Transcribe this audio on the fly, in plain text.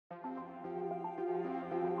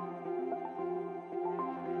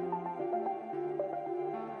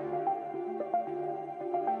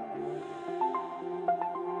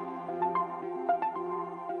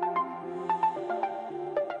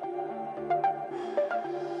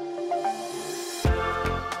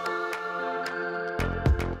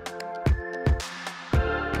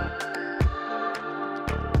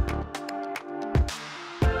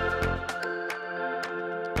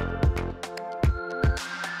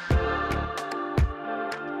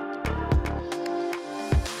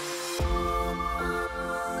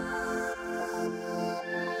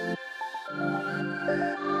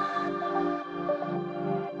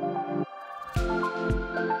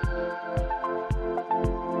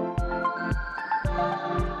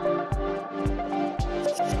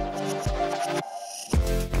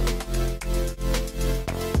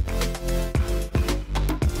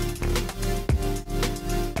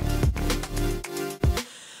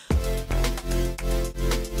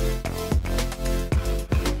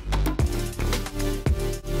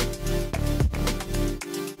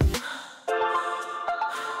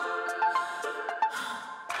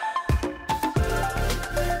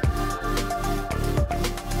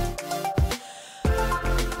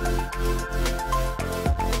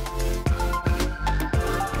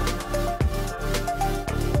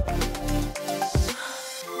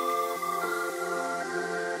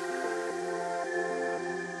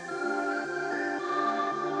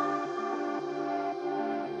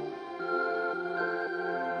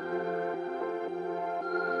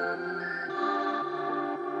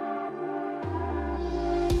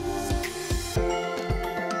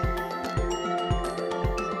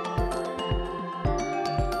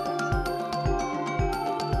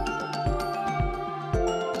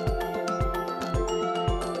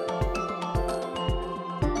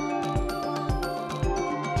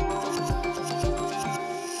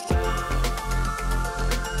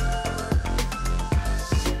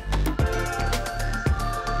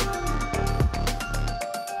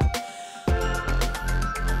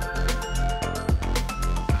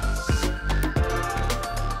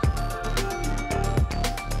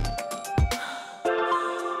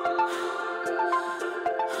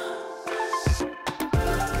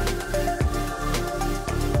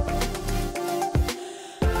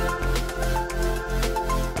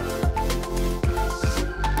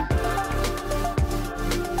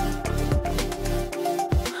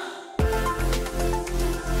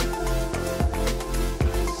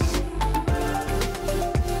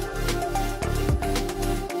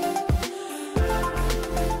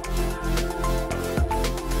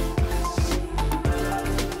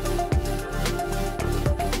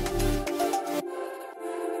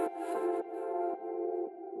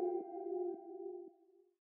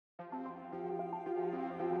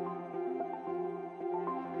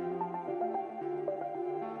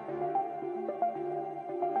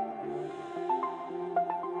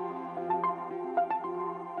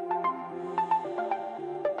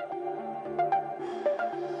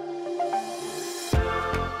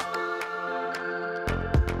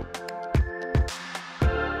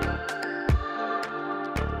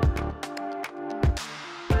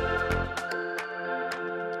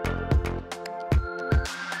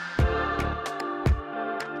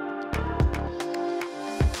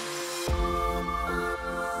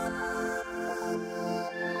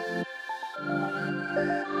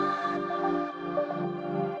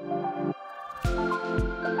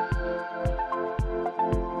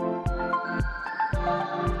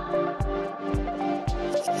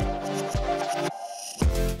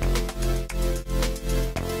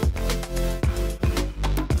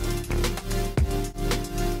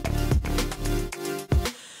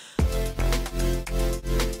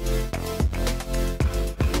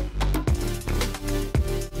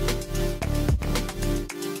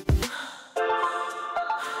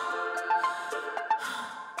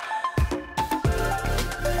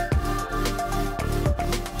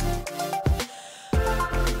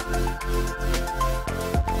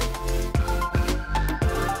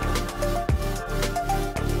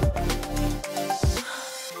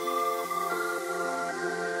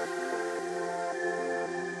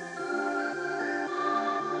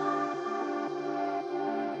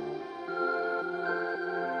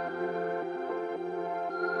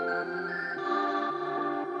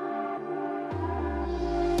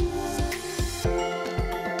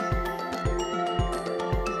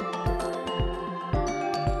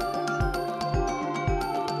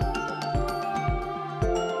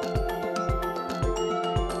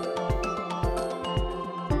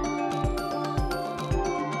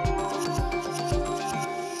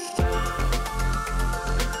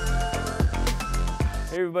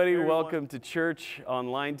everybody. Welcome to church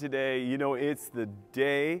online today. You know, it's the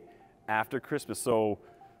day after Christmas, so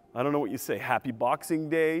I don't know what you say. Happy Boxing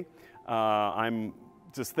Day. I'm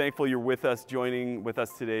just thankful you're with us, joining with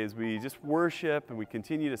us today as we just worship and we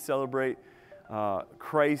continue to celebrate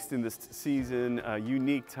Christ in this season, a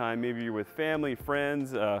unique time. Maybe you're with family,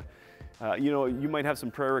 friends. You know, you might have some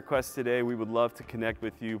prayer requests today. We would love to connect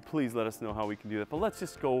with you. Please let us know how we can do that. But let's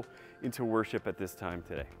just go into worship at this time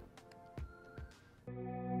today.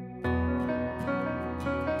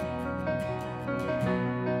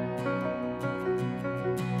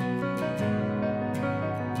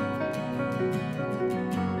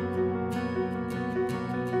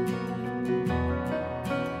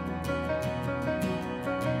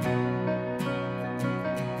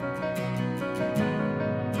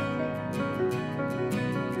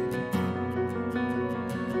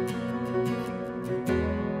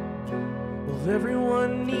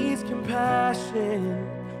 Everyone needs compassion,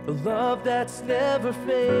 a love that's never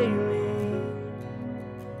failing.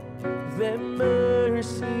 Let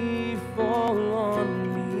mercy fall on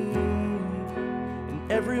me.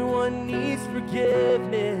 And everyone needs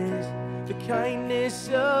forgiveness, the kindness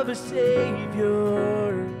of a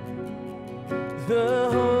Savior, the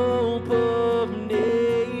hope of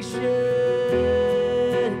nations.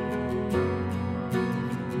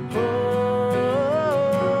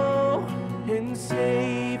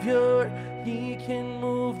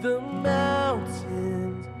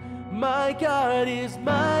 My God is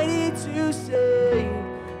mighty to save.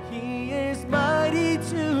 He is mighty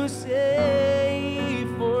to save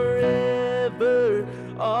forever.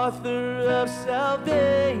 Author of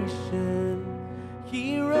salvation.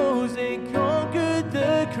 He rose and conquered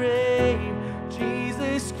the grave.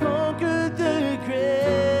 Jesus conquered the grave.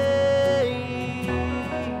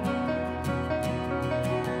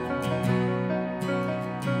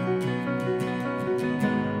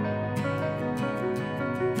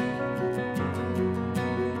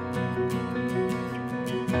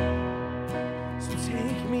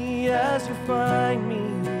 As you find me,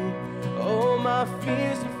 oh, my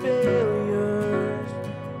fears and failures,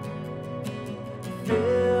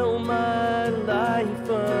 fill my life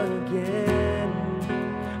again.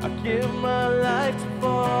 I give my life to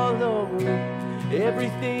follow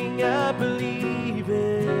everything I believe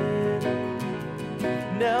in.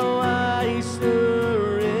 Now I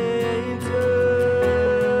surrender,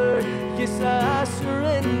 yes, I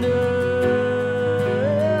surrender.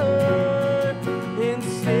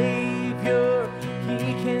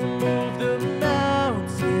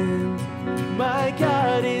 My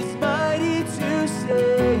God is mighty to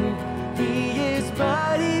save. He is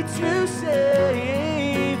mighty to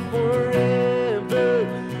save forever.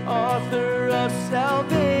 Author of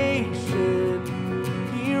salvation.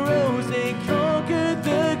 He rose and conquered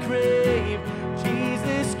the grave.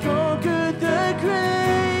 Jesus conquered the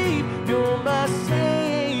grave. You're my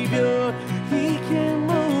Savior. He can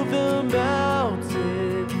move the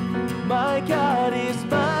mountain. My God is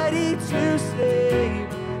mighty to save.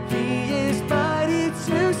 He is mighty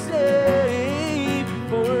to save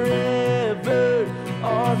forever.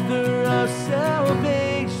 Author of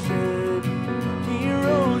salvation. He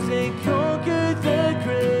rose and conquered the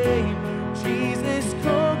grave. Jesus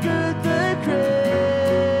conquered the grave.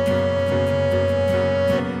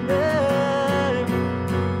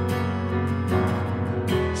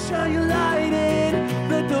 Shine your light in,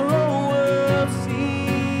 let the whole world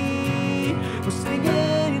see. We're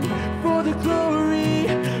singing for the glory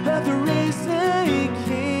of the risen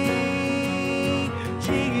King.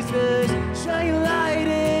 Jesus, shine your light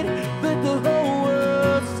in, let the whole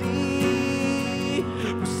world see.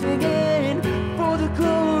 We're singing for the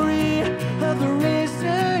glory of the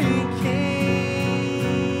risen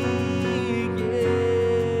King.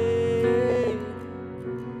 Yeah.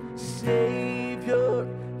 Savior,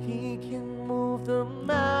 He can move the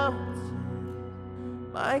mountains.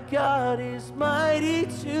 My God is mighty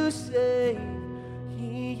to save.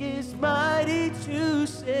 He is mighty to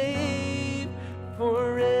save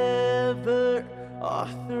forever.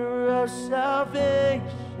 Author of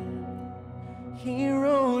salvation. He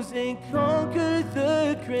rose and conquered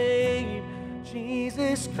the grave.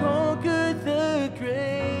 Jesus conquered the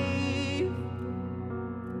grave.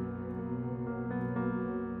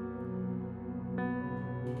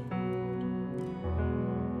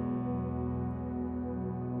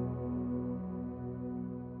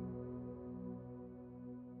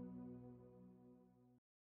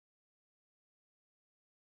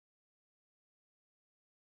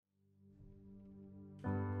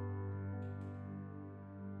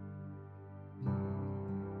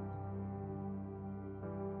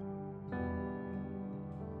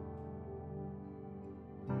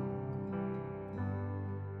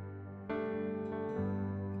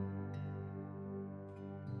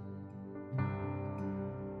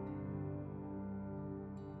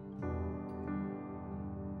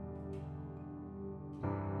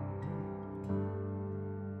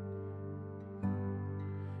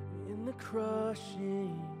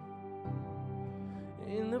 crushing,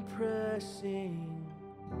 in the pressing,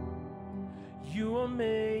 you are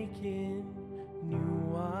making new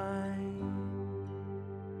wine.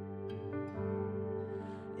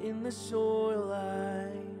 In the soil I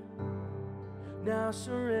now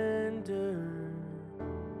surrender,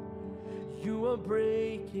 you are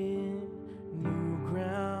breaking new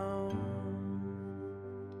ground.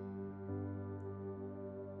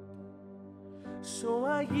 So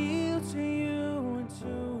I yield to you and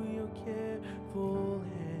to your careful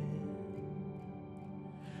hand.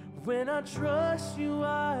 When I trust you,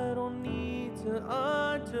 I don't need to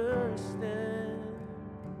understand.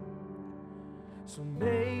 So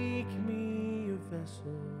make me a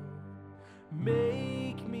vessel,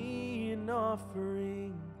 make me an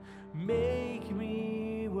offering, make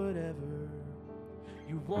me whatever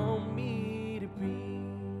you want me to be.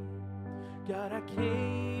 God, I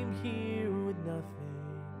came here with nothing,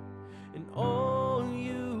 and all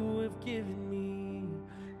you have given me.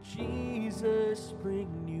 Jesus, bring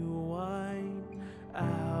new wine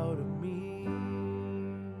out of me.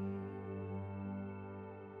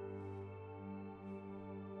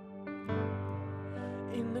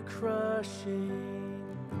 In the crushing,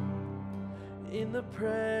 in the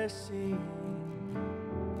pressing,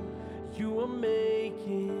 you are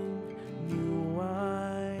making new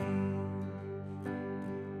wine.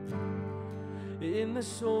 In the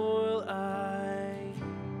soil I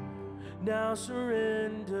now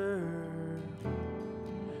surrender,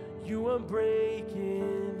 you are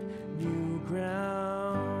breaking new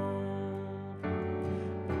ground.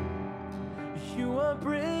 You are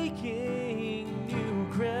breaking new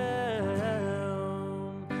ground.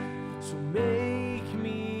 So make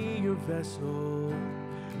me your vessel,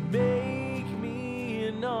 make me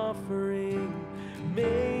an offering,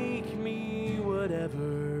 make me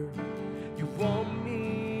whatever you want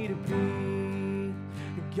me to be.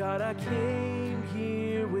 God, I came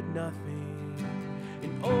here with nothing,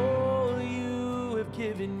 and all you have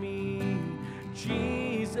given me.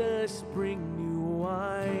 Jesus, bring new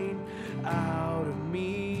wine out of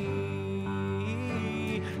me.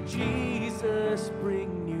 Jesus,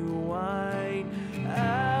 bring new wine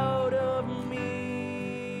out of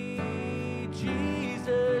me.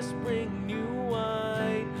 Jesus, bring new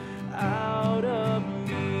wine out of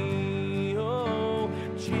me. Oh,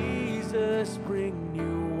 Jesus, bring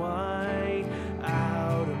new wine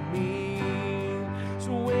out of me.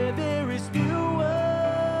 So where there is new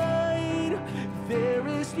wine, there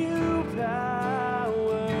is new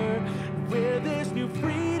power. Where there's new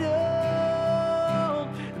freedom,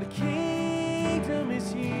 the kingdom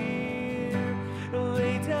is here.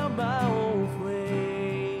 Lay down my old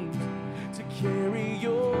flames to carry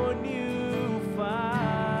your new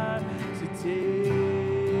fire today.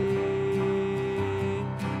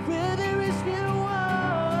 Where there is new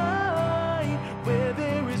wine, where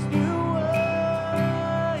there is new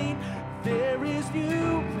wine, there is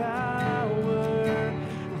new power.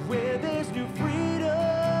 Where there's new freedom,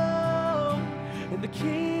 and the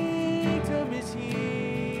kingdom is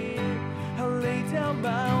here. I'll lay down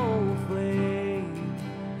my old flame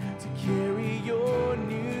to carry your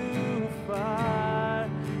new fire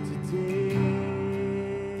today.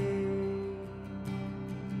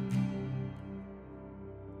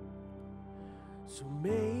 So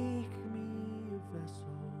make me a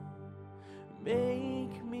vessel,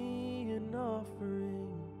 make me an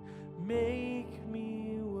offering, make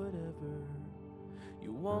me whatever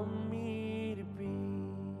you want me to be.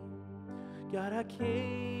 God, I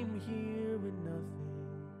came here with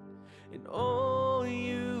nothing, and all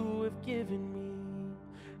you have given me.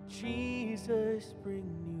 Jesus, bring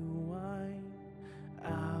new wine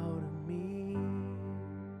out of me.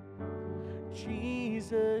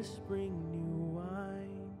 Jesus, bring new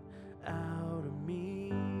wine out of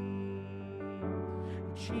me.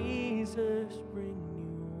 Jesus, bring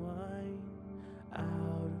new wine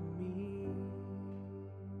out of me.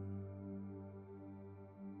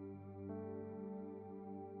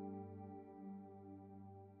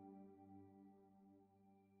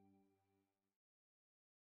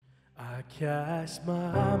 I cast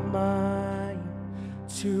my mind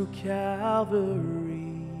to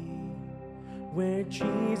Calvary, where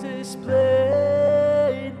Jesus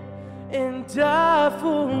bled and died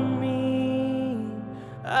for me.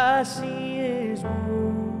 I see his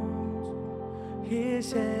wounds,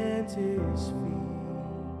 his hands, his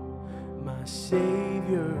feet, my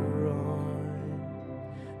Savior on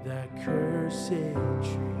that cursed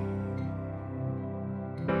tree.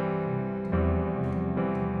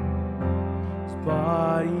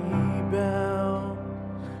 Body bound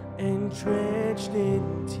and drenched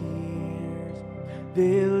in tears,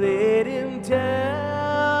 They laid him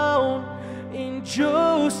down in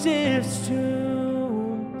Joseph's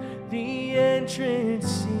tomb, the entrance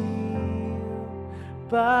sealed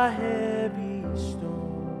by heavy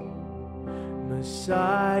stone.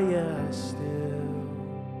 Messiah still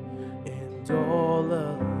and all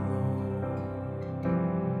alone.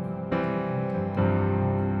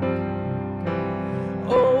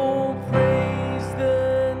 Oh, praise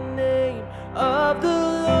the name of the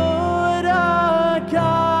Lord our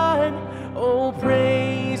God. Oh,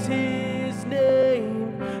 praise his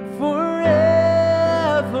name forevermore.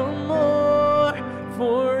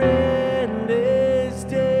 For endless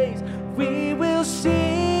days we will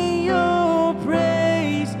sing your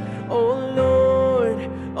praise. Oh Lord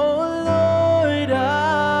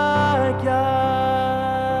our God.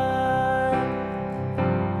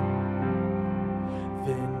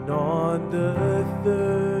 Then on the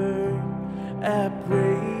third, at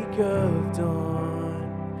break of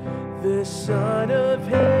dawn, the Son of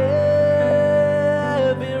Heaven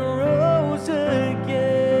rose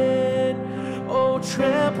again. Oh,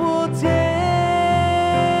 trampled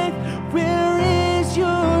death, where is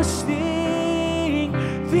your sting?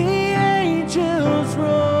 The angels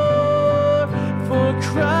roar for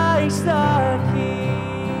Christ our King.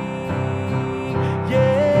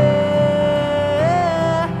 Yeah.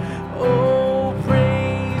 Oh,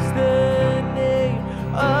 praise the name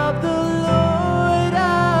of the Lord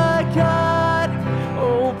our God.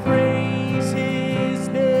 Oh, praise his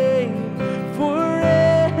name forevermore.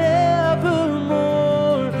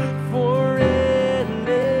 For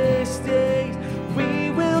endless days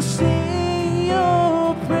we will sing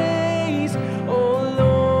your praise. Oh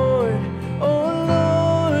Lord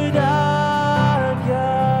our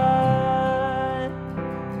God.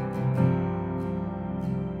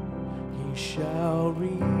 He shall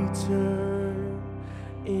return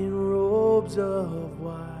in robes of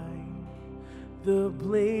white. The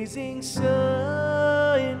blazing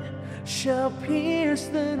sun shall pierce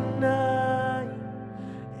the night,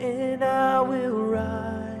 and I will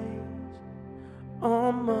rise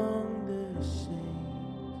among the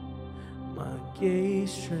saints, my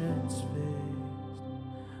gaze transfixed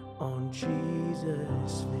on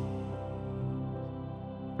Jesus' face.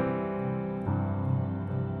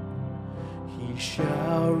 He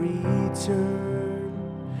shall return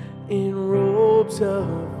in robes of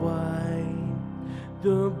white.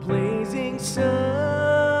 The blazing sun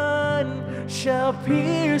shall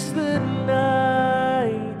pierce the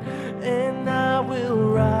night, and I will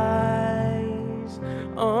rise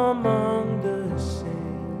among the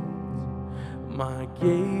saints, my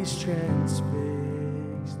gaze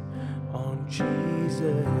transfixed on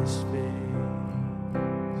Jesus' face.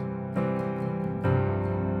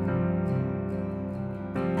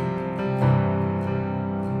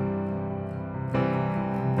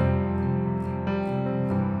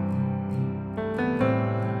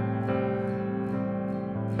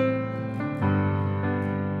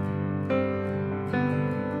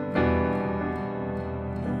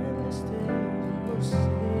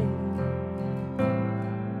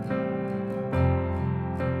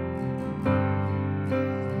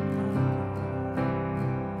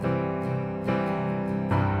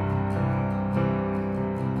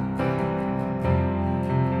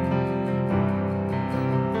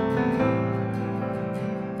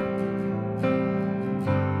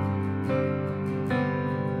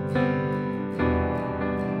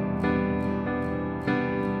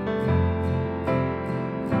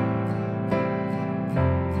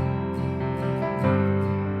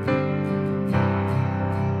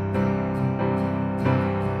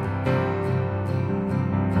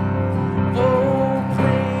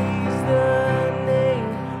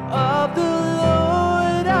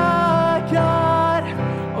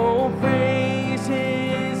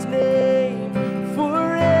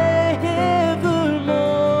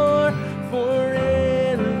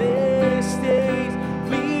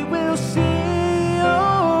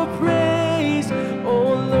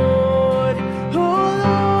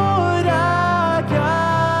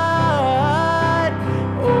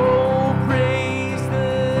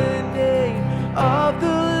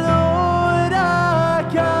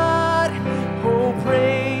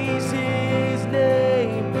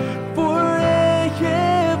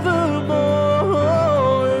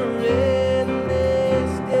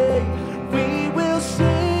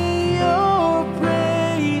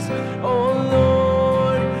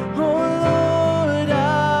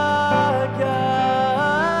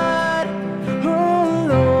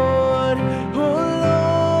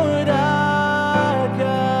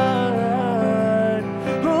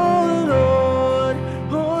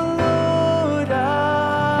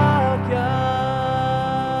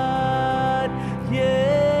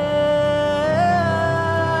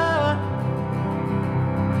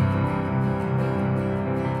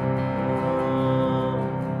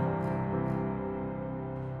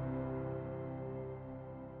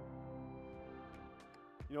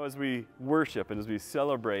 You know, as we worship and as we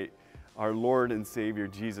celebrate our Lord and Savior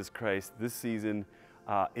Jesus Christ, this season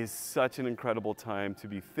is such an incredible time to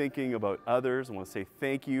be thinking about others. I want to say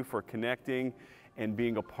thank you for connecting and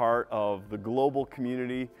being a part of the global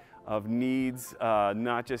community of needs,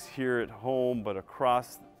 not just here at home, but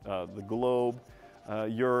across the globe.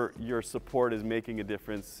 Your support is making a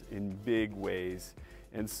difference in big ways.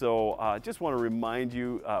 And so I just want to remind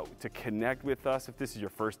you to connect with us if this is your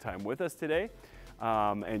first time with us today.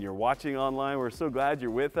 And you're watching online, we're so glad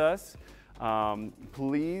you're with us.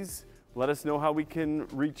 Please let us know how we can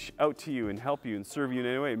reach out to you and help you and serve you in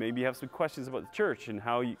any way. Maybe you have some questions about the church and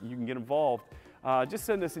how you can get involved. Just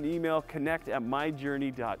send us an email,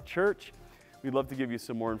 connect@myjourney.church. We'd love to give you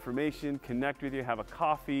some more information, connect with you, have a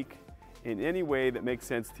coffee in any way that makes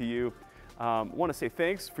sense to you. Want to say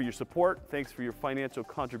thanks for your support. Thanks for your financial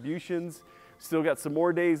contributions. Still got some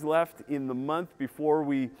more days left in the month before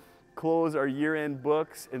we close our year-end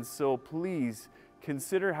books, and so please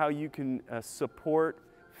consider how you can support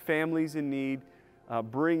families in need,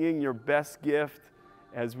 bringing your best gift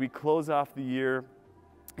as we close off the year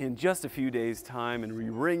in just a few days' time and we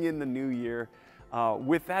ring in the new year.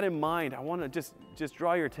 With that in mind, I want to just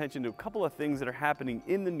draw your attention to a couple of things that are happening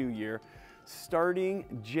in the new year. Starting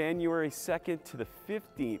January 2nd to the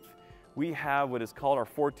 15th, we have what is called our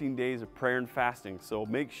 14 days of prayer and fasting. So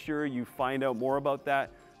make sure you find out more about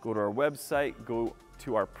that. Go to our website, go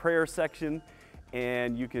to our prayer section,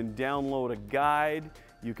 and you can download a guide.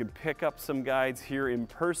 You can pick up some guides here in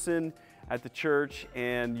person at the church,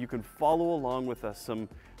 and you can follow along with us some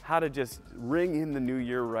how to just ring in the new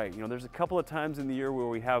year right. You know, there's a couple of times in the year where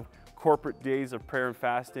we have corporate days of prayer and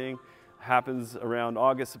fasting. Happens around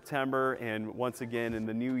August, September, and once again in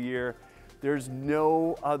the new year. There's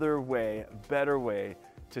no other way, better way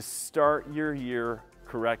to start your year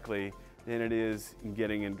correctly than it is in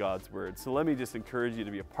getting in God's Word. So let me just encourage you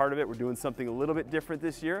to be a part of it. We're doing something a little bit different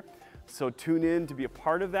this year, so tune in to be a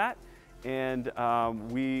part of that, and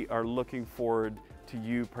we are looking forward to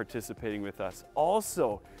you participating with us.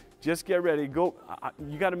 Also, just get ready. You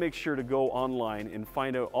got to make sure to go online and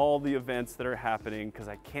find out all the events that are happening, because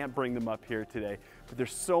I can't bring them up here today, but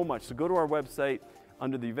there's so much. So go to our website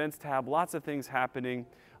under the events tab, lots of things happening.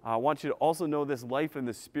 I want you to also know this Life in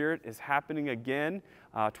the Spirit is happening again,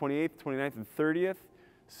 28th, 29th, and 30th.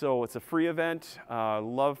 So it's a free event.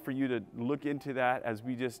 Love for you to look into that as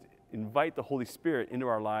we just invite the Holy Spirit into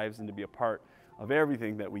our lives and to be a part of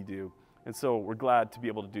everything that we do. And so we're glad to be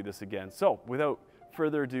able to do this again. So without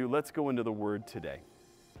further ado, let's go into the Word today.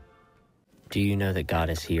 Do you know that God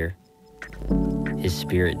is here? His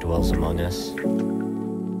Spirit dwells among us.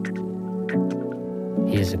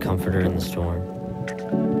 He is a comforter in the storm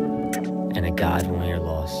and a guide when we are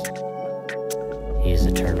lost. He is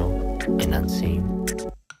eternal and unseen.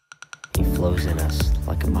 He flows in us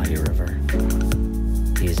like a mighty river.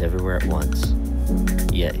 He is everywhere at once,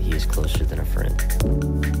 yet he is closer than a friend.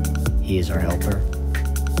 He is our helper.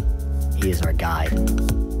 He is our guide.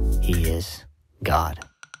 He is God.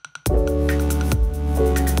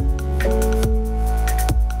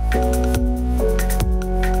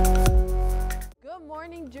 Good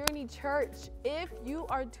morning, Journey Church. If you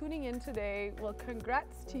are tuning in today, well,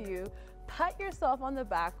 congrats to you. Pat yourself on the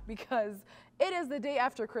back because it is the day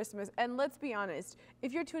after Christmas. And let's be honest,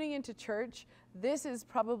 if you're tuning into church, this is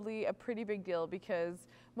probably a pretty big deal because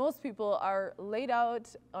most people are laid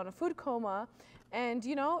out on a food coma, and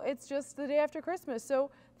you know, it's just the day after Christmas.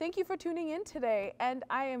 So thank you for tuning in today. And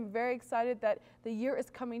I am very excited that the year is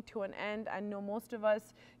coming to an end. I know most of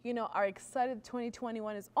us, you know, are excited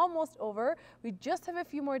 2021 is almost over. We just have a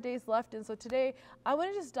few more days left. And so today I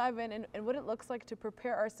want to just dive in and what it looks like to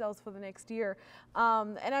prepare ourselves for the next year.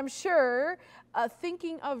 And I'm sure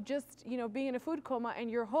thinking of just, you know, being in a food coma in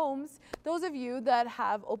your homes, those of you that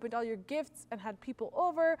have opened all your gifts and had people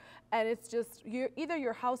over, and it's just, either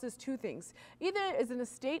your house is two things. Either it's in a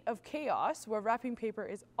state of chaos where wrapping paper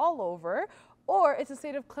is all over, or it's a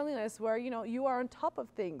state of cleanliness where, you know, you are on top of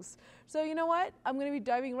things. So you know what? I'm going to be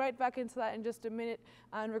diving right back into that in just a minute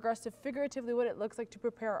in regards to figuratively what it looks like to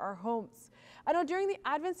prepare our homes. I know during the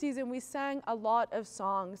Advent season, we sang a lot of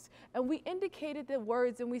songs and we indicated the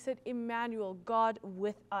words and we said, Emmanuel, God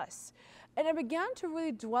with us. And I began to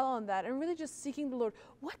really dwell on that and really just seeking the Lord.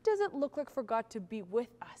 What does it look like for God to be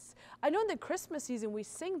with us? I know in the Christmas season we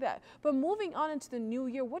sing that, but moving on into the new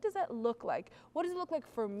year, what does that look like? What does it look like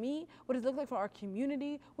for me? What does it look like for our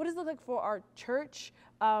community? What does it look like for our church?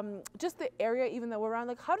 Just the area even that we're around,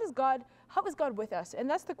 like how is God with us? And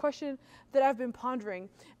that's the question that I've been pondering.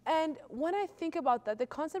 And when I think about that, the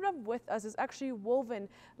concept of with us is actually woven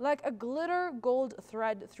like a glitter gold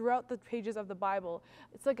thread throughout the pages of the Bible.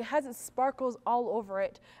 It's like it has its sparkles all over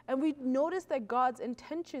it. And we notice that God's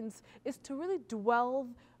intentions is to really dwell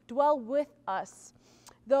with us.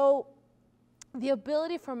 Though the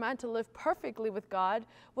ability for man to live perfectly with God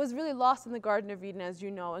was really lost in the Garden of Eden, as you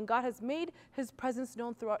know, and God has made his presence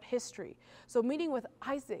known throughout history. So meeting with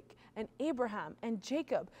Isaac and Abraham and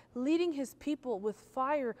Jacob, leading his people with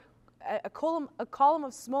fire, a column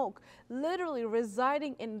of smoke, literally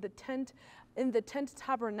residing in the tent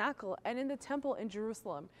tabernacle and in the temple in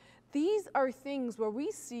Jerusalem. These are things where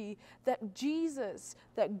we see that Jesus,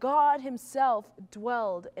 that God himself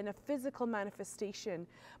dwelled in a physical manifestation,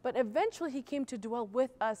 but eventually he came to dwell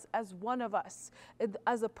with us as one of us,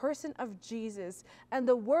 as a person of Jesus, and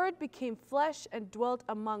the word became flesh and dwelt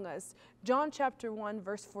among us. John chapter 1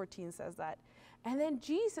 verse 14 says that. And then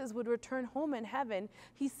Jesus would return home in heaven.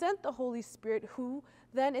 He sent the Holy Spirit, who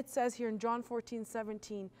then, it says here in John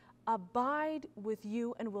 14:17, abide with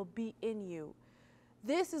you and will be in you.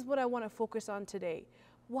 This is what I want to focus on today.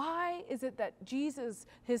 Why is it that Jesus,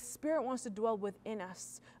 his Spirit wants to dwell within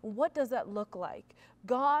us? What does that look like?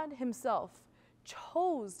 God himself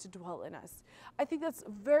chose to dwell in us. I think that's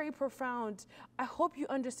very profound. I hope you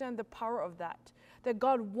understand the power of that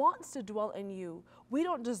God wants to dwell in you. We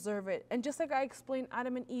don't deserve it. And just like I explained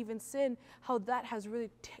Adam and Eve in sin, how that has really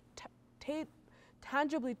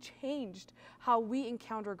tangibly changed how we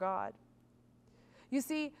encounter God. You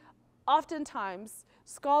see, oftentimes,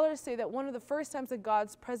 scholars say that one of the first times that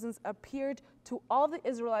God's presence appeared to all the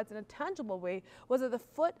Israelites in a tangible way was at the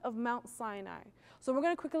foot of Mount Sinai. So we're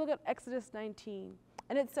going to quickly look at Exodus 19.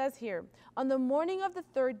 And it says here, on the morning of the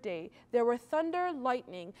third day, there were thunder,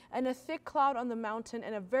 lightning, and a thick cloud on the mountain,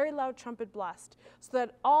 and a very loud trumpet blast, so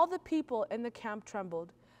that all the people in the camp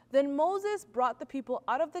trembled. Then Moses brought the people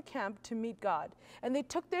out of the camp to meet God, and they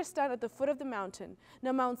took their stand at the foot of the mountain.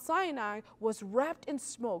 Now Mount Sinai was wrapped in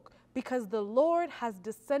smoke, because the Lord has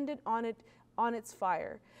descended on its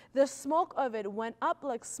fire. The smoke of it went up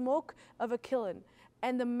like smoke of a kiln,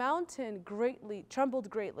 and the mountain trembled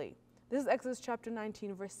greatly. This is Exodus chapter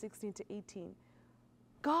 19, verse 16 to 18.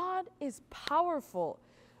 God is powerful.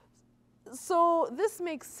 So this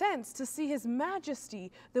makes sense to see his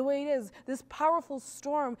majesty the way it is, this powerful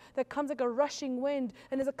storm that comes like a rushing wind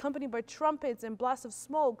and is accompanied by trumpets and blasts of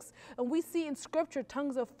smokes. And we see in scripture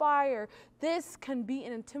tongues of fire. This can be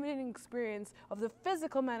an intimidating experience of the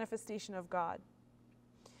physical manifestation of God.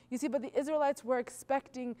 You see, but the Israelites were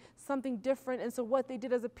expecting something different, and so what they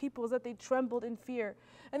did as a people is that they trembled in fear.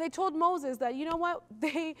 And they told Moses that, you know what,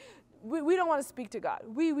 we don't want to speak to God.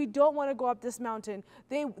 We don't want to go up this mountain.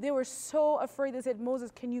 They were so afraid. They said,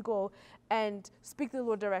 Moses, can you go and speak to the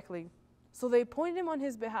Lord directly? So they appointed him on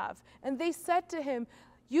his behalf, and they said to him,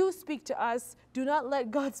 you speak to us. Do not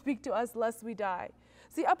let God speak to us lest we die.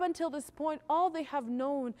 See, up until this point, all they have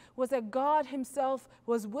known was that God himself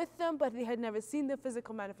was with them, but they had never seen the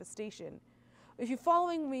physical manifestation. If you're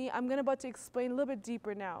following me, I'm about to explain a little bit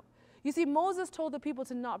deeper now. You see, Moses told the people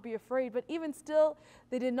to not be afraid, but even still,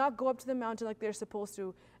 they did not go up to the mountain like they're supposed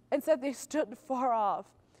to. Instead, they stood far off.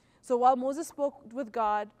 So while Moses spoke with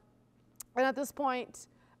God, and at this point,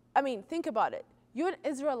 think about it. You're an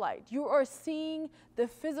Israelite. You are seeing the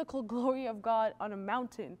physical glory of God on a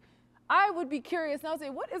mountain. I would be curious and I would say,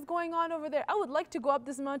 what is going on over there? I would like to go up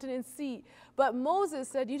this mountain and see. But Moses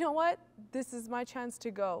said, you know what? This is my chance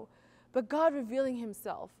to go. But God revealing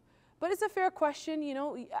himself. But it's a fair question, you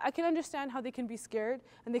know. I can understand how they can be scared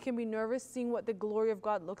and they can be nervous seeing what the glory of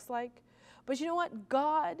God looks like. But you know what?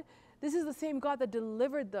 God, this is the same God that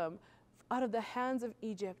delivered them out of the hands of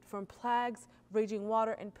Egypt from plagues, raging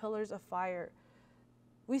water, and pillars of fire.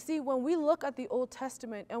 We see when we look at the Old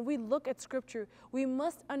Testament and we look at Scripture, we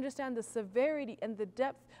must understand the severity and the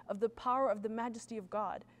depth of the power of the majesty of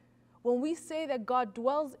God. When we say that God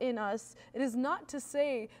dwells in us, it is not to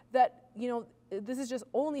say that, this is just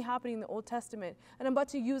only happening in the Old Testament. And I'm about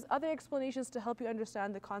to use other explanations to help you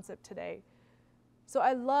understand the concept today. So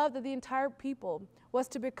I love that the entire people was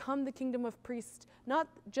to become the kingdom of priests, not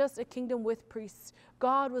just a kingdom with priests.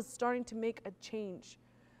 God was starting to make a change.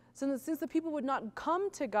 So since the people would not come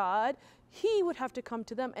to God, he would have to come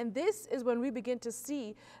to them. And this is when we begin to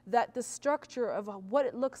see that the structure of what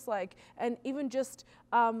it looks like, and even just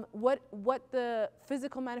what the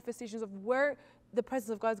physical manifestations of where the presence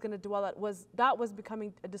of God is going to dwell at, was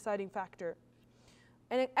becoming a deciding factor.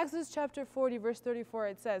 And in Exodus chapter 40, verse 34,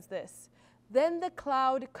 it says this: "Then the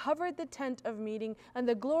cloud covered the tent of meeting, and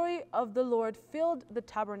the glory of the Lord filled the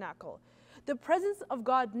tabernacle." The presence of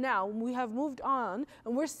God now, we have moved on,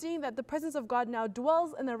 and we're seeing that the presence of God now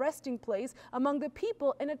dwells in a resting place among the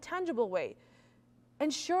people in a tangible way.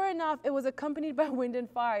 And sure enough, it was accompanied by wind and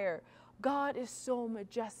fire. God is so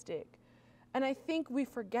majestic. And I think we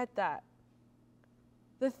forget that.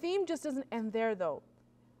 The theme just doesn't end there, though.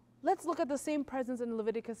 Let's look at the same presence in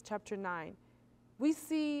Leviticus chapter 9. We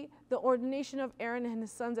see the ordination of Aaron and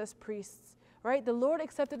his sons as priests, right? The Lord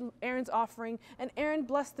accepted Aaron's offering, and Aaron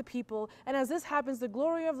blessed the people. And as this happens, the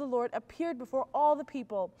glory of the Lord appeared before all the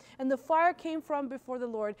people. And the fire came from before the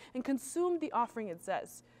Lord and consumed the offering, it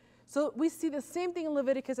says. So we see the same thing in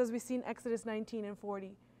Leviticus as we see in Exodus 19 and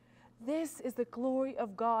 40. This is the glory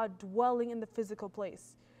of God dwelling in the physical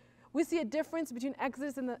place. We see a difference between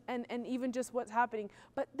Exodus and even just what's happening.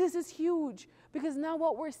 But this is huge, because now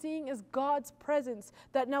what we're seeing is God's presence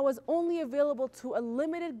that now was only available to a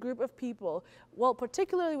limited group of people. Well,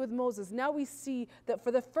 particularly with Moses, now we see that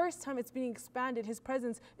for the first time it's being expanded. His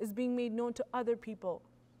presence is being made known to other people.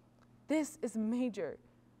 This is major.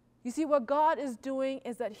 You see, what God is doing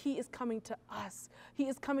is that he is coming to us. He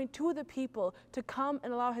is coming to the people to come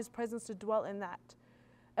and allow his presence to dwell in that.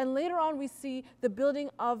 And later on, we see the building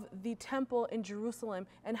of the temple in Jerusalem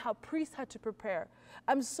and how priests had to prepare.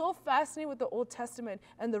 I'm so fascinated with the Old Testament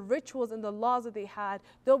and the rituals and the laws that they had.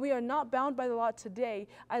 Though we are not bound by the law today,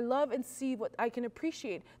 I love and see what I can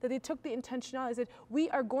appreciate, that they took the intentionality and said, we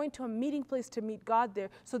are going to a meeting place to meet God there,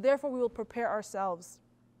 so therefore we will prepare ourselves.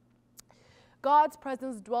 God's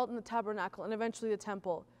presence dwelt in the tabernacle and eventually the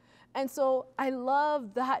temple. And so I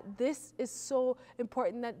love that this is so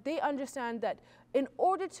important, that they understand that in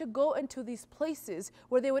order to go into these places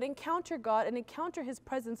where they would encounter God and encounter his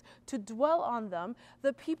presence to dwell on them,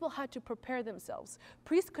 the people had to prepare themselves.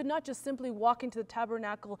 Priests could not just simply walk into the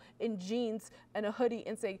tabernacle in jeans and a hoodie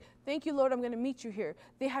and say, thank you, Lord, I'm going to meet you here.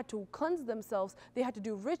 They had to cleanse themselves. They had to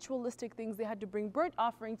do ritualistic things. They had to bring burnt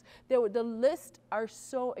offerings. The list are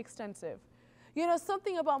so extensive. You know,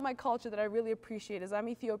 something about my culture that I really appreciate is I'm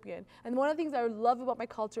Ethiopian. And one of the things I love about my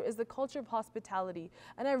culture is the culture of hospitality.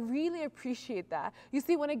 And I really appreciate that. You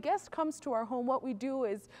see, when a guest comes to our home, what we do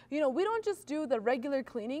is, you know, we don't just do the regular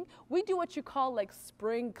cleaning. We do what you call like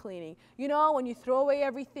spring cleaning. You know, when you throw away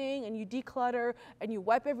everything and you declutter and you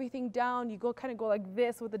wipe everything down, you kind of go like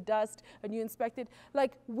this with the dust and you inspect it.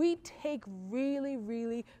 Like, we take really,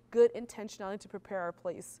 really good intentionality to prepare our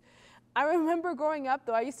place. I remember growing up,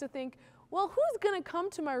 though, I used to think, well, who's going to come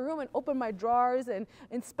to my room and open my drawers and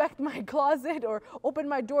inspect my closet or open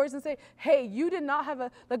my doors and say, hey, you did not have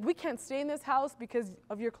we can't stay in this house because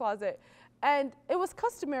of your closet. And it was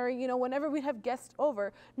customary, you know, whenever we'd have guests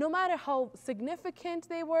over, no matter how significant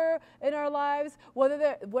they were in our lives, whether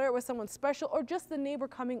it was someone special or just the neighbor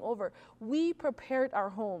coming over, we prepared our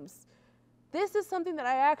homes. This is something that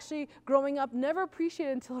I actually, growing up, never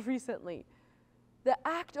appreciated until recently. The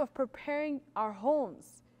act of preparing our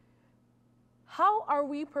homes. How are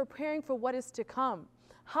we preparing for what is to come?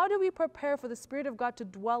 How do we prepare for the Spirit of God to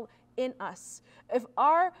dwell in us? If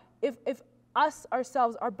us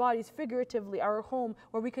ourselves, our bodies, figuratively, our home,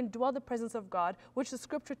 where we can dwell the presence of God, which the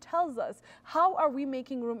scripture tells us, how are we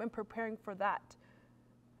making room and preparing for that?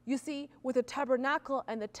 You see, with the tabernacle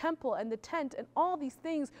and the temple and the tent and all these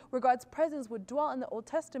things where God's presence would dwell in the Old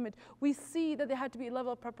Testament, we see that there had to be a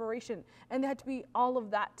level of preparation and there had to be all of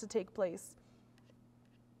that to take place.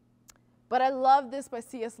 But I love this by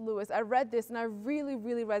C.S. Lewis. I read this and I really,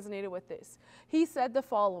 really resonated with this. He said the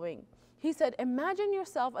following. He said, imagine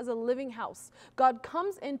yourself as a living house. God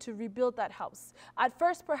comes in to rebuild that house. At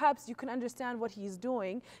first, perhaps you can understand what he's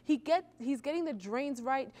doing. He's getting the drains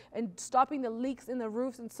right and stopping the leaks in the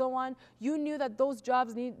roofs and so on. You knew that those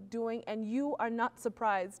jobs need doing and you are not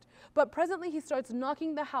surprised. But presently he starts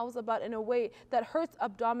knocking the house about in a way that hurts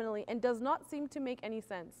abdominally and does not seem to make any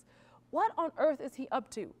sense. What on earth is he up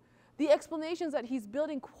to? The explanation is that he's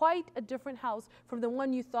building quite a different house from the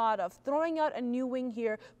one you thought of, throwing out a new wing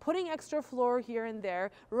here, putting extra floor here and there,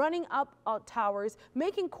 running up towers,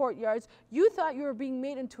 making courtyards. You thought you were being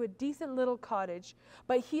made into a decent little cottage,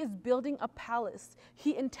 but he is building a palace.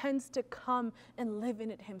 He intends to come and live in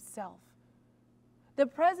it himself. The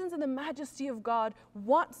presence and the majesty of God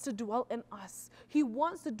wants to dwell in us. He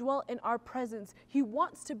wants to dwell in our presence. He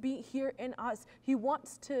wants to be here in us. He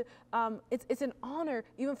wants to, it's an honor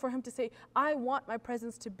even for him to say, I want my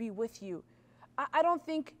presence to be with you. I don't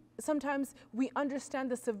think sometimes we understand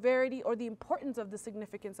the severity or the importance of the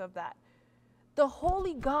significance of that. The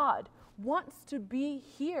holy God wants to be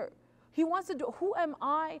here. He wants to do, who am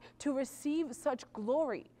I to receive such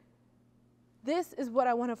glory? This is what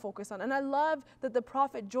I want to focus on. And I love that the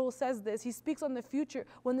prophet Joel says this. He speaks on the future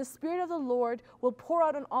when the Spirit of the Lord will pour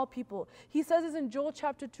out on all people. He says this in Joel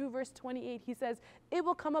chapter 2, verse 28. He says, it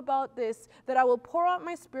will come about this, that I will pour out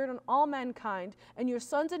my Spirit on all mankind, and your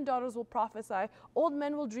sons and daughters will prophesy. Old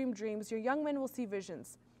men will dream dreams. Your young men will see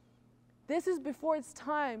visions. This is before it's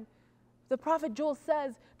time. The prophet Joel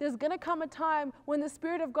says there's going to come a time when the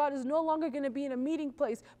Spirit of God is no longer going to be in a meeting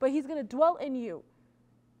place, but he's going to dwell in you.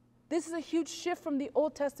 This is a huge shift from the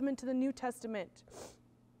Old Testament to the New Testament.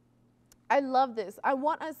 I love this. I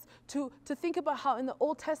want us to think about how in the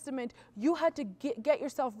Old Testament, you had to get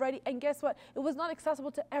yourself ready. And guess what? It was not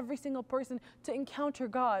accessible to every single person to encounter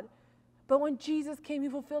God. But when Jesus came, he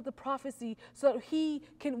fulfilled the prophecy so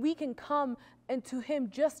that we can come into him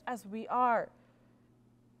just as we are.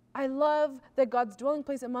 I love that God's dwelling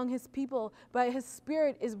place among his people by his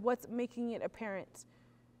Spirit is what's making it apparent.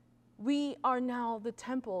 We are now the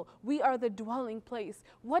temple. We are the dwelling place.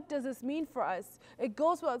 What does this mean for us? It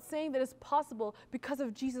goes without saying that it's possible because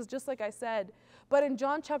of Jesus, just like I said. But in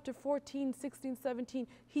John chapter 14, 16, 17,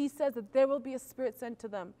 he says that there will be a Spirit sent to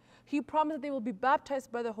them. He promised that they will be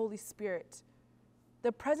baptized by the Holy Spirit.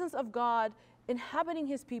 The presence of God inhabiting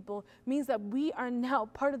his people means that we are now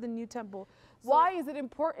part of the new temple. Why is it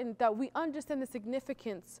important that we understand the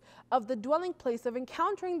significance of the dwelling place, of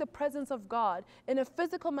encountering the presence of God in a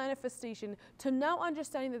physical manifestation, to now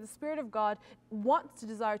understanding that the Spirit of God wants to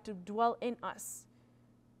desire to dwell in us?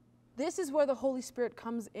 This is where the Holy Spirit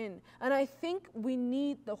comes in. And I think we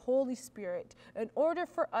need the Holy Spirit in order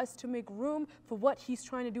for us to make room for what he's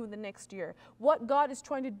trying to do in the next year, what God is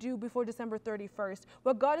trying to do before December 31st,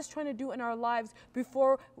 what God is trying to do in our lives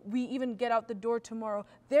before we even get out the door tomorrow.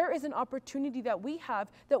 There is an opportunity that we have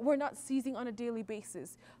that we're not seizing on a daily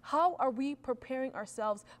basis. How are we preparing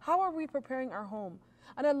ourselves? How are we preparing our home?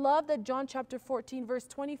 And I love that John chapter 14, verse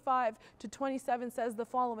 25 to 27 says the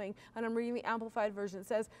following, and I'm reading the Amplified Version. It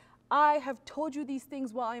says, I have told you these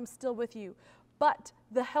things while I am still with you, but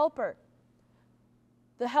the Helper,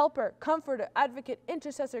 Comforter, Advocate,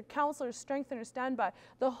 Intercessor, Counselor, Strengthener, Standby,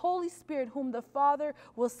 the Holy Spirit, whom the Father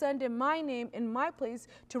will send in my name, in my place,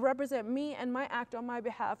 to represent me and my act on my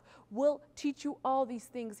behalf, will teach you all these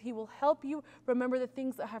things. He will help you remember the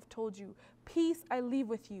things I have told you. Peace I leave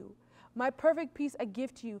with you. My perfect peace I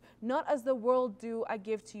give to you, not as the world do I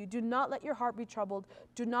give to you. Do not let your heart be troubled.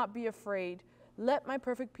 Do not be afraid. Let my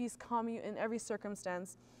perfect peace calm you in every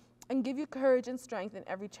circumstance and give you courage and strength in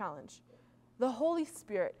every challenge. The Holy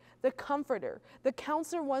Spirit, the Comforter, the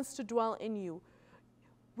Counselor wants to dwell in you.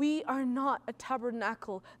 We are not a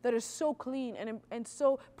tabernacle that is so clean and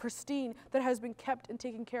so pristine that has been kept and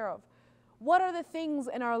taken care of. What are the things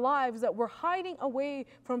in our lives that we're hiding away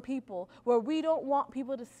from people where we don't want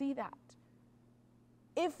people to see that?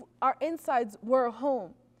 If our insides were a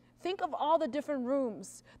home, think of all the different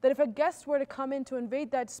rooms that if a guest were to come in to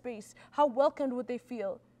invade that space, how welcomed would they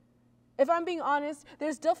feel? If I'm being honest,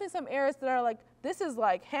 there's definitely some areas that are like, this is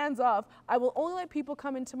like hands off. I will only let people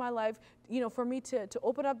come into my life, for me to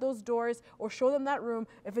open up those doors or show them that room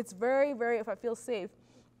if it's if I feel safe.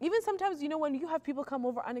 Even sometimes, when you have people come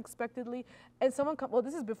over unexpectedly and well,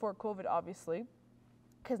 this is before COVID, obviously,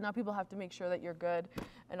 because now people have to make sure that you're good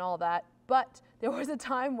and all that. But there was a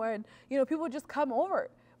time when, people would just come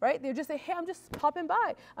over. Right? They'd just say, hey, I'm just popping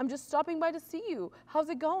by. I'm just stopping by to see you. How's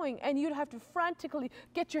it going? And you'd have to frantically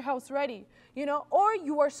get your house ready, or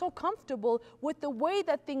you are so comfortable with the way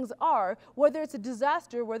that things are, whether it's a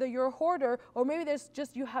disaster, whether you're a hoarder, or maybe there's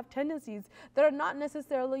just you have tendencies that are not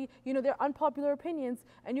necessarily, they're unpopular opinions,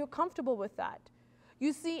 and you're comfortable with that.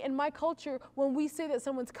 You see, in my culture, when we say that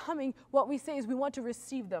someone's coming, what we say is we want to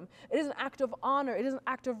receive them. It is an act of honor. It is an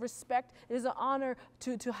act of respect. It is an honor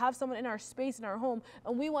to have someone in our space, in our home,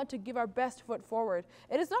 and we want to give our best foot forward.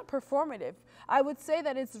 It is not performative. I would say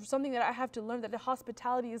that it's something that I have to learn, that the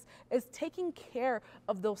hospitality is taking care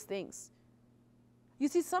of those things. You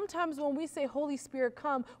see, sometimes when we say, Holy Spirit,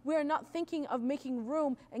 come, we are not thinking of making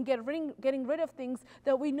room and getting rid of things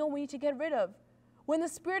that we know we need to get rid of. When the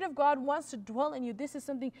Spirit of God wants to dwell in you, this is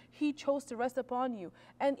something he chose to rest upon you.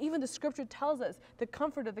 And even the scripture tells us, the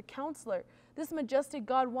Comforter, the Counselor, this majestic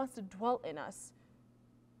God wants to dwell in us.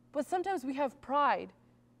 But sometimes we have pride,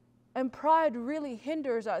 and pride really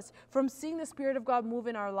hinders us from seeing the Spirit of God move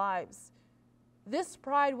in our lives. This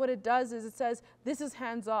pride, what it does is it says, this is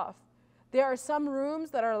hands off. There are some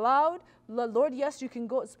rooms that are loud. Lord, yes, you can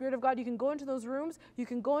go, Spirit of God, you can go into those rooms, you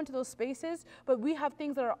can go into those spaces, but we have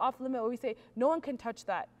things that are off limit where we say, no one can touch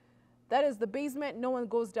that. That is the basement, no one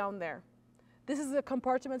goes down there. This is a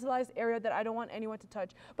compartmentalized area that I don't want anyone to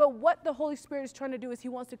touch. But what the Holy Spirit is trying to do is he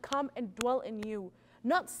wants to come and dwell in you.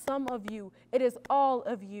 Not some of you, it is all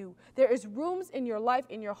of you. There is rooms in your life,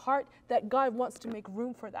 in your heart, that God wants to make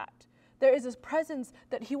room for that. There is His presence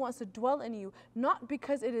that He wants to dwell in you, not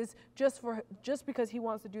because it is just because He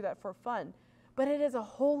wants to do that for fun, but it is a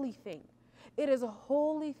holy thing. It is a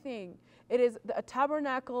holy thing. It is a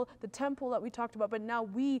tabernacle, the temple that we talked about, but now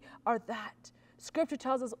we are that. Scripture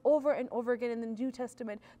tells us over and over again in the New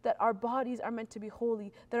Testament that our bodies are meant to be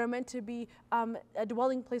holy, that are meant to be a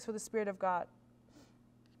dwelling place for the Spirit of God.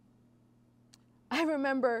 I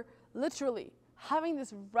remember literally having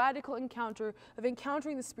this radical encounter of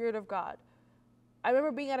encountering the Spirit of God. I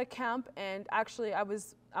remember being at a camp, and actually I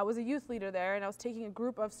was a youth leader there, and I was taking a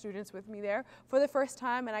group of students with me there for the first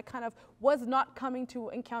time, and I kind of was not coming to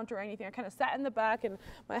encounter anything. I kind of sat in the back, and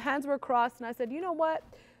my hands were crossed, and I said, you know what?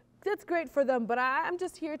 That's great for them, but I'm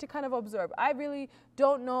just here to kind of observe. I really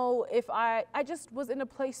don't know if I just was in a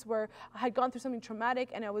place where I had gone through something traumatic,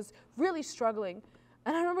 and I was really struggling.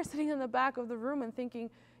 And I remember sitting in the back of the room and thinking,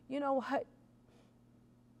 you know what?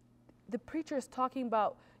 The preacher is talking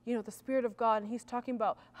about, you know, the Spirit of God, and he's talking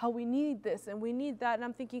about how we need this and we need that. And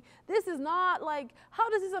I'm thinking, this is not like, how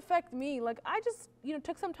does this affect me? Like, I just, you know,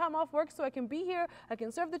 took some time off work so I can be here, I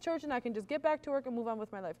can serve the church, and I can just get back to work and move on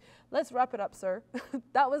with my life. Let's wrap it up, sir.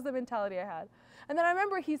 That was the mentality I had. And then I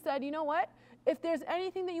remember he said, you know what? If there's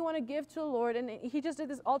anything that you want to give to the Lord, and he just did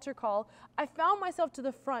this altar call, I found myself to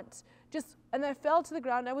the front, and I fell to the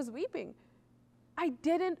ground, and I was weeping. I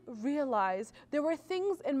didn't realize there were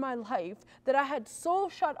things in my life that I had so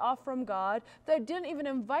shut off from God that I didn't even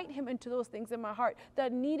invite Him into those things in my heart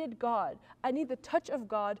that needed God. I need the touch of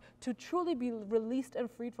God to truly be released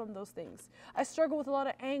and freed from those things. I struggled with a lot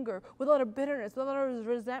of anger, with a lot of bitterness, with a lot of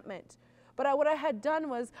resentment. But what I had done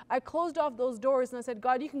was I closed off those doors and I said,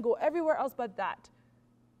 God, you can go everywhere else but that.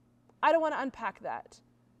 I don't want to unpack that.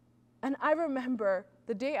 And I remember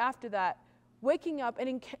the day after that, waking up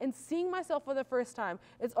and seeing myself for the first time.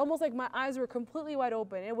 It's almost like my eyes were completely wide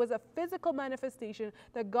open. It was a physical manifestation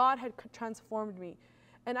that God had transformed me.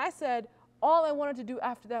 And I said, all I wanted to do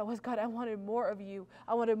after that was, God, I wanted more of you.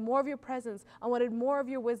 I wanted more of your presence. I wanted more of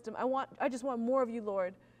your wisdom. I just want more of you,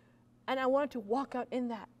 Lord. And I wanted to walk out in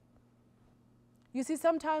that. You see,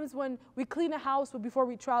 sometimes when we clean a house before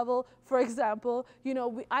we travel, for example, you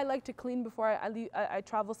know, I like to clean before I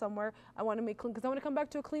travel somewhere. I want to make clean because I want to come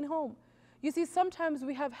back to a clean home. You see, sometimes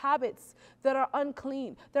we have habits that are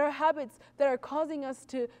unclean. There are habits that are causing us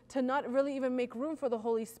to not really even make room for the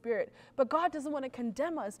Holy Spirit. But God doesn't want to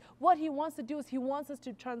condemn us. What He wants to do is He wants us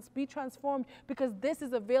to be transformed because this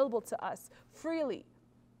is available to us freely.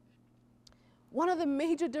 One of the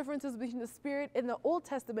major differences between the Spirit in the Old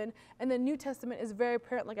Testament and the New Testament is very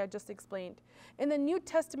apparent, like I just explained. In the New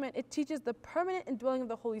Testament, it teaches the permanent indwelling of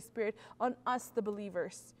the Holy Spirit on us, the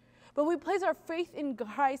believers. But we place our faith in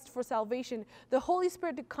Christ for salvation. The Holy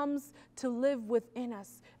Spirit comes to live within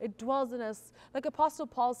us. It dwells in us. Like Apostle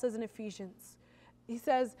Paul says in Ephesians, he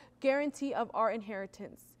says, guarantee of our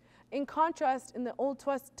inheritance. In contrast, in the Old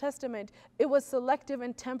Testament, it was selective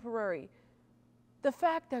and temporary. The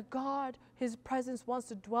fact that God, His presence, wants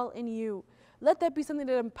to dwell in you, let that be something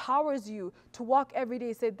that empowers you to walk every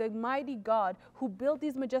day. Say, the mighty God who built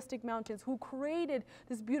these majestic mountains, who created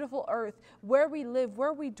this beautiful earth, where we live,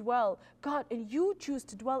 where we dwell, God, and you choose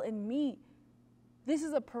to dwell in me. This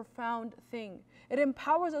is a profound thing. It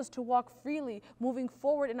empowers us to walk freely, moving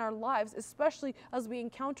forward in our lives, especially as we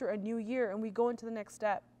encounter a new year and we go into the next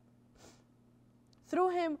step.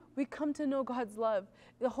 Through Him, we come to know God's love.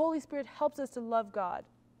 The Holy Spirit helps us to love God.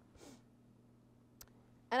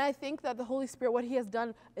 And I think that the Holy Spirit, what He has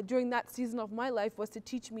done during that season of my life was to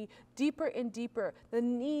teach me deeper and deeper the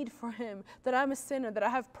need for Him, that I'm a sinner, that I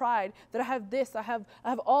have pride, that I have this, I have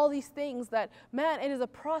all these things that, man, it is a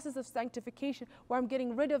process of sanctification where I'm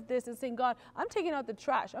getting rid of this and saying, God, I'm taking out the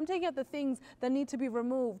trash. I'm taking out the things that need to be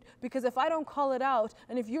removed, because if I don't call it out,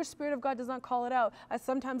 and if your Spirit of God does not call it out, I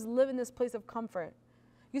sometimes live in this place of comfort.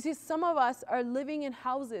 You see, some of us are living in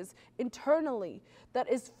houses internally that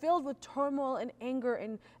is filled with turmoil and anger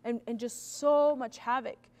and just so much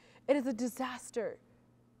havoc. It is a disaster.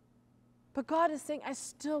 But God is saying, I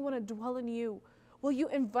still want to dwell in you. Will you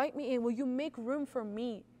invite me in? Will you make room for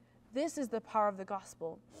me? This is the power of the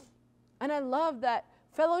gospel. And I love that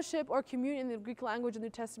fellowship or communion in the Greek language in the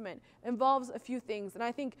New Testament involves a few things. And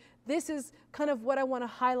I think this is kind of what I want to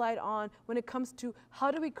highlight on when it comes to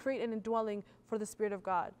how do we create an indwelling for the Spirit of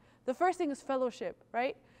God. The first thing is fellowship,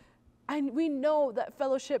 right? And we know that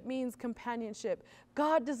fellowship means companionship.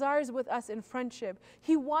 God desires with us in friendship.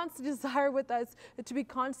 He wants to desire with us to be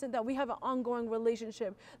constant, that we have an ongoing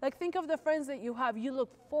relationship. Like, think of the friends that you have. You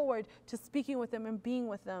look forward to speaking with them and being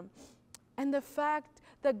with them. And the fact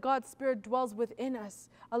that God's Spirit dwells within us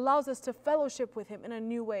allows us to fellowship with Him in a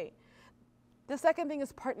new way. The second thing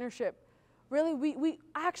is partnership. Really, we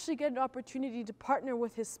actually get an opportunity to partner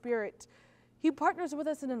with His Spirit. He partners with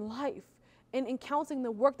us in life, in counseling,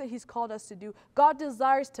 the work that He's called us to do. God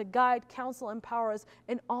desires to guide, counsel, empower us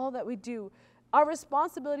in all that we do. Our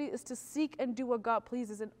responsibility is to seek and do what God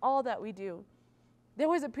pleases in all that we do. There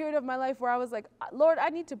was a period of my life where I was like, Lord, I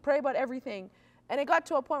need to pray about everything. And it got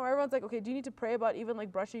to a point where everyone's like, okay, do you need to pray about even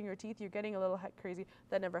like brushing your teeth? You're getting a little crazy.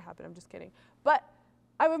 That never happened. I'm just kidding. But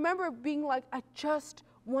I remember being like, I just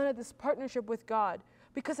wanted this partnership with God,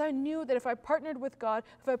 because I knew that if I partnered with God,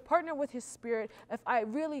 if I partnered with His Spirit, if I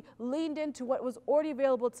really leaned into what was already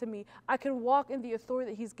available to me, I could walk in the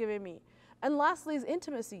authority that He's given me. And lastly is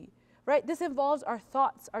intimacy, right? This involves our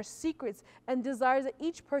thoughts, our secrets, and desires that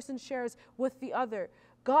each person shares with the other.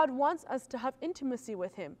 God wants us to have intimacy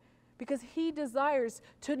with Him, because He desires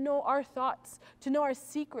to know our thoughts, to know our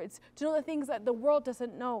secrets, to know the things that the world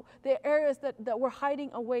doesn't know, the areas that we're hiding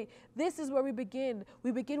away. This is where we begin. We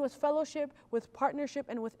begin with fellowship, with partnership,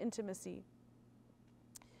 and with intimacy.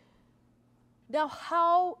 Now,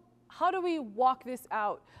 how do we walk this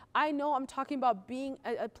out? I know I'm talking about being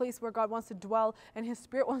a place where God wants to dwell and His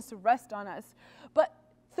Spirit wants to rest on us. But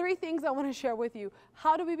 3 things I want to share with you.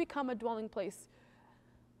 How do we become a dwelling place?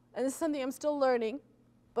 And this is something I'm still learning.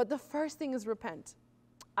 But the first thing is repent.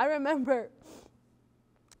 I remember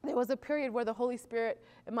there was a period where the Holy Spirit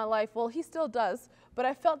in my life, well, He still does, but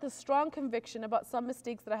I felt this strong conviction about some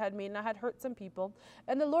mistakes that I had made, and I had hurt some people.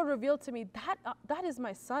 And the Lord revealed to me, that is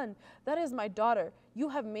my son. That is my daughter. You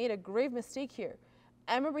have made a grave mistake here.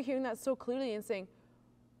 I remember hearing that so clearly and saying,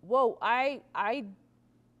 whoa, I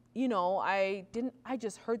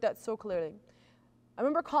just heard that so clearly. I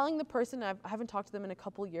remember calling the person, I haven't talked to them in a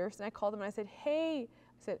couple years, and I called them and I said, hey,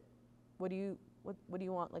 I said, what do you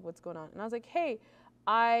want? Like, what's going on? And I was like, hey,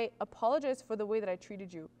 I apologize for the way that I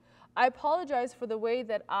treated you. I apologize for the way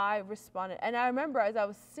that I responded. And I remember as I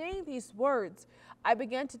was saying these words, I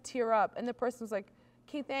began to tear up. And the person was like,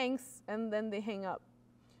 okay, thanks. And then they hang up.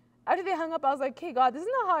 After they hung up, I was like, okay, God, this is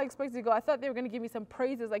not how I expected to go. I thought they were going to give me some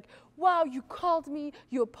praises, like, wow, you called me,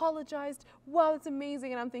 you apologized. Wow, that's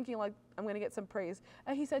amazing. And I'm thinking, like, I'm going to get some praise.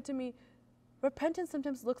 And He said to me, repentance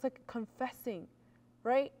sometimes looks like confessing.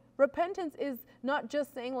 Right? Repentance is not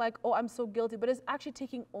just saying like, oh, I'm so guilty, but it's actually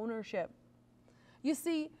taking ownership. You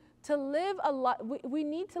see, to live we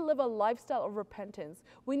need to live a lifestyle of repentance.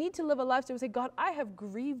 We need to live a lifestyle where we say, God, I have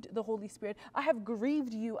grieved the Holy Spirit. I have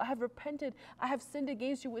grieved you. I have repented. I have sinned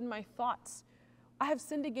against you in my thoughts. I have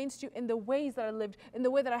sinned against you in the ways that I lived, in the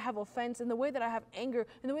way that I have offense, in the way that I have anger,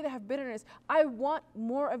 in the way that I have bitterness. I want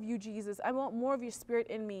more of you, Jesus. I want more of your Spirit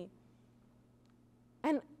in me.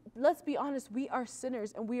 And let's be honest, we are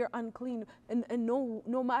sinners and we are unclean, and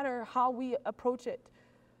no matter how we approach it.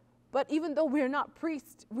 But even though we're not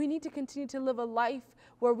priests, we need to continue to live a life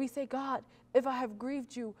where we say, God, if I have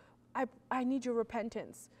grieved you, I need your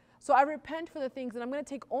repentance. So I repent for the things, and I'm going to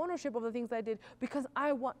take ownership of the things I did, because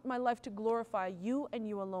I want my life to glorify you and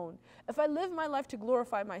you alone. If I live my life to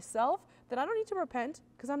glorify myself, then I don't need to repent,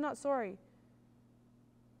 because I'm not sorry.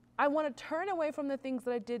 I want to turn away from the things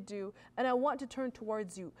that I did do, and I want to turn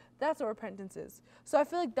towards you. That's what repentance is. So I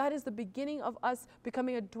feel like that is the beginning of us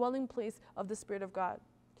becoming a dwelling place of the Spirit of God.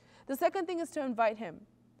 The second thing is to invite Him.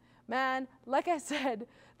 Man, like I said,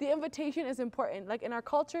 the invitation is important. Like in our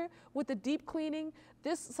culture, with the deep cleaning,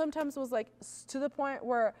 this sometimes was like to the point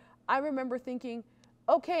where I remember thinking,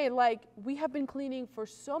 okay, like we have been cleaning for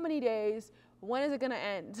so many days. When is it going to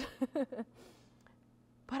end?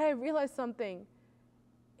 But I realized something.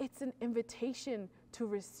 It's an invitation to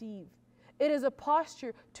receive. It is a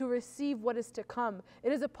posture to receive what is to come.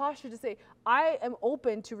 It is a posture to say, I am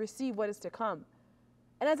open to receive what is to come.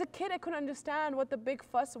 And as a kid, I couldn't understand what the big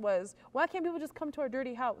fuss was. Why can't people just come to our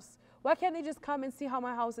dirty house? Why can't they just come and see how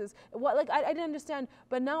my house is? I didn't understand,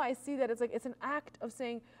 but now I see that it's an act of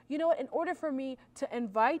saying, you know what, in order for me to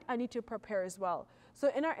invite, I need to prepare as well. So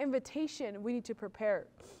in our invitation, we need to prepare.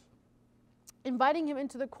 Inviting Him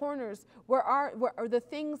into the corners where are the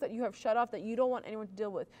things that you have shut off that you don't want anyone to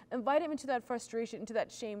deal with. Invite Him into that frustration, into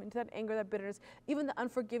that shame, into that anger, that bitterness, even the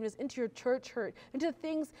unforgiveness, into your church hurt, into the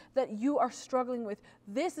things that you are struggling with.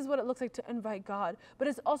 This is what it looks like to invite God. But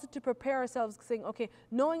it's also to prepare ourselves, saying, okay,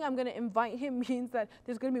 knowing I'm going to invite Him means that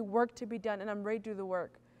there's going to be work to be done, and I'm ready to do the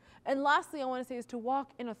work. And lastly, I want to say is to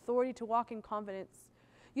walk in authority, to walk in confidence.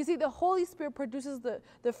 You see, the Holy Spirit produces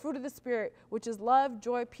the fruit of the Spirit, which is love,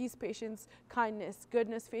 joy, peace, patience, kindness,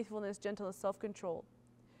 goodness, faithfulness, gentleness, self-control.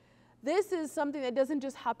 This is something that doesn't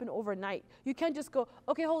just happen overnight. You can't just go,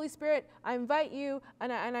 okay, Holy Spirit, I invite you,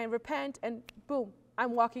 and I repent, and boom,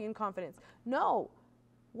 I'm walking in confidence. No.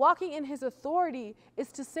 Walking in his authority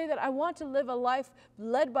is to say that I want to live a life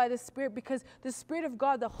led by the Spirit, because the Spirit of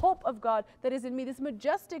God, the hope of God that is in me, this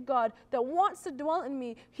majestic God that wants to dwell in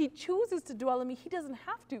me, he chooses to dwell in me. He doesn't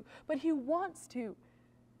have to, but he wants to.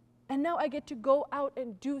 And now I get to go out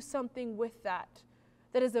and do something with that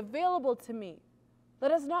is available to me.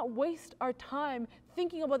 Let us not waste our time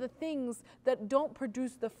thinking about the things that don't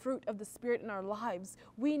produce the fruit of the Spirit in our lives.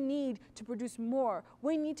 We need to produce more.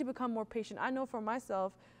 We need to become more patient. I know for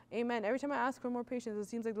myself, amen, every time I ask for more patience, it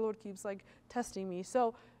seems like the Lord keeps like testing me.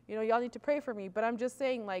 So, y'all need to pray for me. But I'm just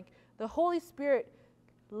saying, like, the Holy Spirit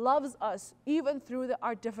loves us even through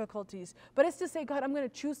our difficulties. But it's to say, God, I'm going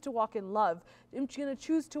to choose to walk in love. I'm going to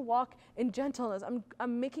choose to walk in gentleness.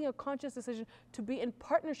 I'm making a conscious decision to be in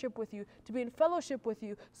partnership with you, to be in fellowship with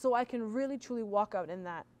you, so I can really truly walk out in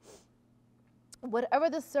that. Whatever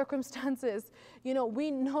the circumstances, we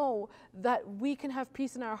know that we can have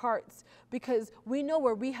peace in our hearts because we know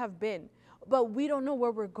where we have been, but we don't know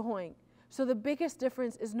where we're going. So the biggest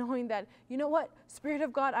difference is knowing that, you know what, Spirit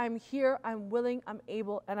of God, I'm here, I'm willing, I'm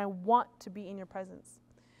able, and I want to be in your presence.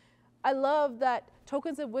 I love that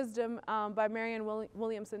Tokens of Wisdom by Marianne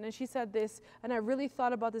Williamson, and she said this, and I really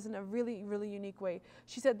thought about this in a really, really unique way.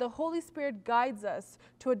 She said, the Holy Spirit guides us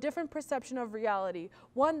to a different perception of reality,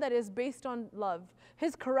 one that is based on love.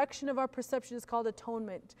 His correction of our perception is called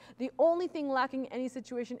atonement. The only thing lacking in any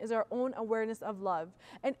situation is our own awareness of love.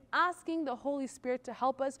 And asking the Holy Spirit to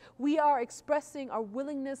help us, we are expressing our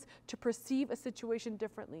willingness to perceive a situation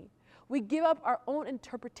differently. We give up our own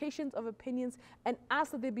interpretations of opinions and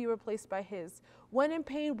ask that they be replaced by His. When in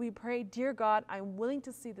pain, we pray, dear God, I'm willing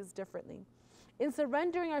to see this differently. In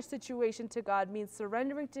surrendering our situation to God means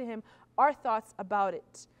surrendering to Him our thoughts about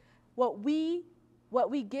it. What we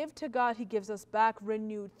give to God, He gives us back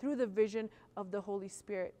renewed through the vision of the Holy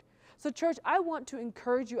Spirit. So church, I want to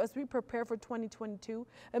encourage you as we prepare for 2022,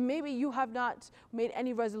 and maybe you have not made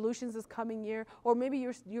any resolutions this coming year, or maybe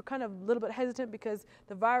you're kind of a little bit hesitant because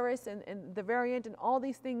the virus and the variant and all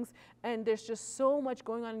these things, and there's just so much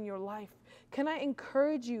going on in your life. Can I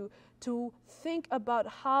encourage you to think about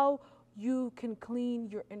how you can clean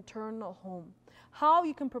your internal home? How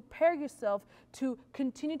you can prepare yourself to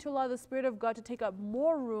continue to allow the Spirit of God to take up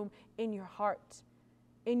more room in your heart,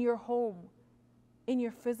 in your home, in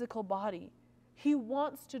your physical body. He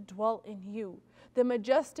wants to dwell in you. The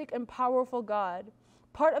majestic and powerful God,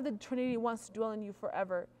 part of the Trinity, wants to dwell in you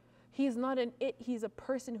forever. He's not an it, He's a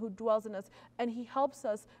person who dwells in us, and He helps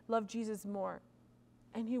us love Jesus more.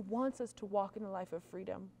 And He wants us to walk in a life of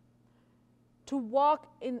freedom. To walk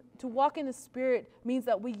in the Spirit means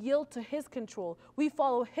that we yield to His control. We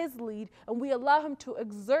follow His lead, and we allow Him to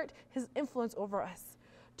exert His influence over us.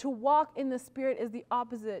 To walk in the Spirit is the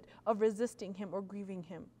opposite of resisting Him or grieving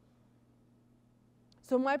Him.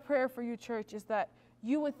 So my prayer for you, church, is that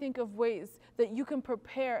you would think of ways that you can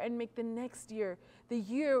prepare and make the next year the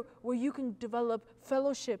year where you can develop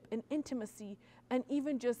fellowship and intimacy and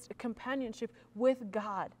even just a companionship with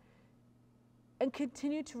God. And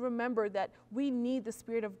continue to remember that we need the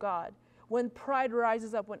Spirit of God. When pride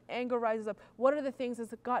rises up, when anger rises up, what are the things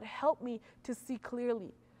that God, help me to see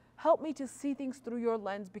clearly? Help me to see things through your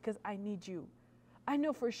lens because I need you. I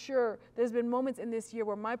know for sure there's been moments in this year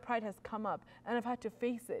where my pride has come up and I've had to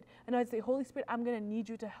face it. And I'd say, Holy Spirit, I'm going to need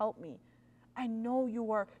you to help me. I know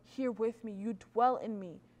you are here with me. You dwell in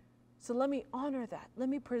me. So let me honor that. Let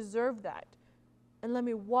me preserve that. And let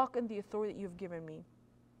me walk in the authority that you've given me.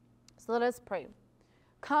 So let us pray.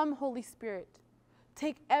 Come, Holy Spirit.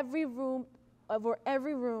 Take every room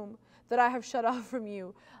that I have shut off from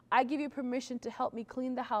you. I give you permission to help me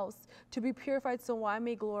clean the house, to be purified so I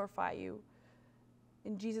may glorify you.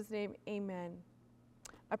 In Jesus' name, amen.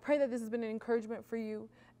 I pray that this has been an encouragement for you.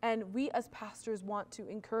 And we as pastors want to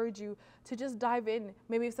encourage you to just dive in.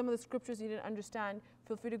 Maybe if some of the scriptures you didn't understand,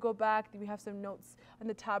 feel free to go back. We have some notes on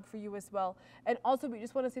the tab for you as well. And also, we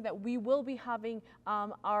just want to say that we will be having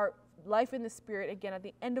our Life in the Spirit again at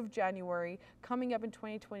the end of January, coming up in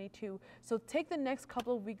 2022. So take the next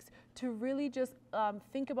couple of weeks to really just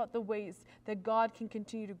think about the ways that God can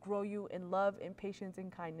continue to grow you in love and patience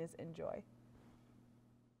and kindness and joy.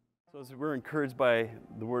 So as we're encouraged by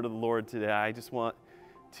the word of the Lord today, I just want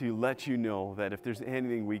to let you know that if there's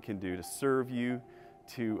anything we can do to serve you,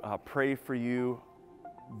 to pray for you,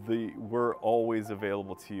 we're always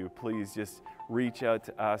available to you. Please just reach out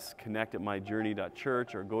to us, connect at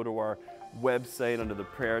myjourney.church, or go to our website under the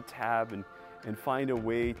prayer tab and find a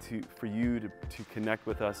way for you to connect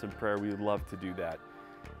with us in prayer. We would love to do that.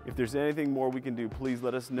 If there's anything more we can do, please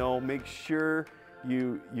let us know. Make sure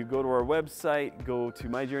you go to our website, go to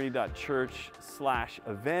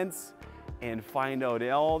myjourney.church/events, and find out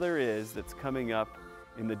all there is that's coming up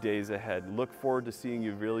in the days ahead. Look forward to seeing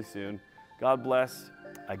you really soon. God bless.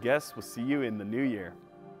 I guess we'll see you in the new year.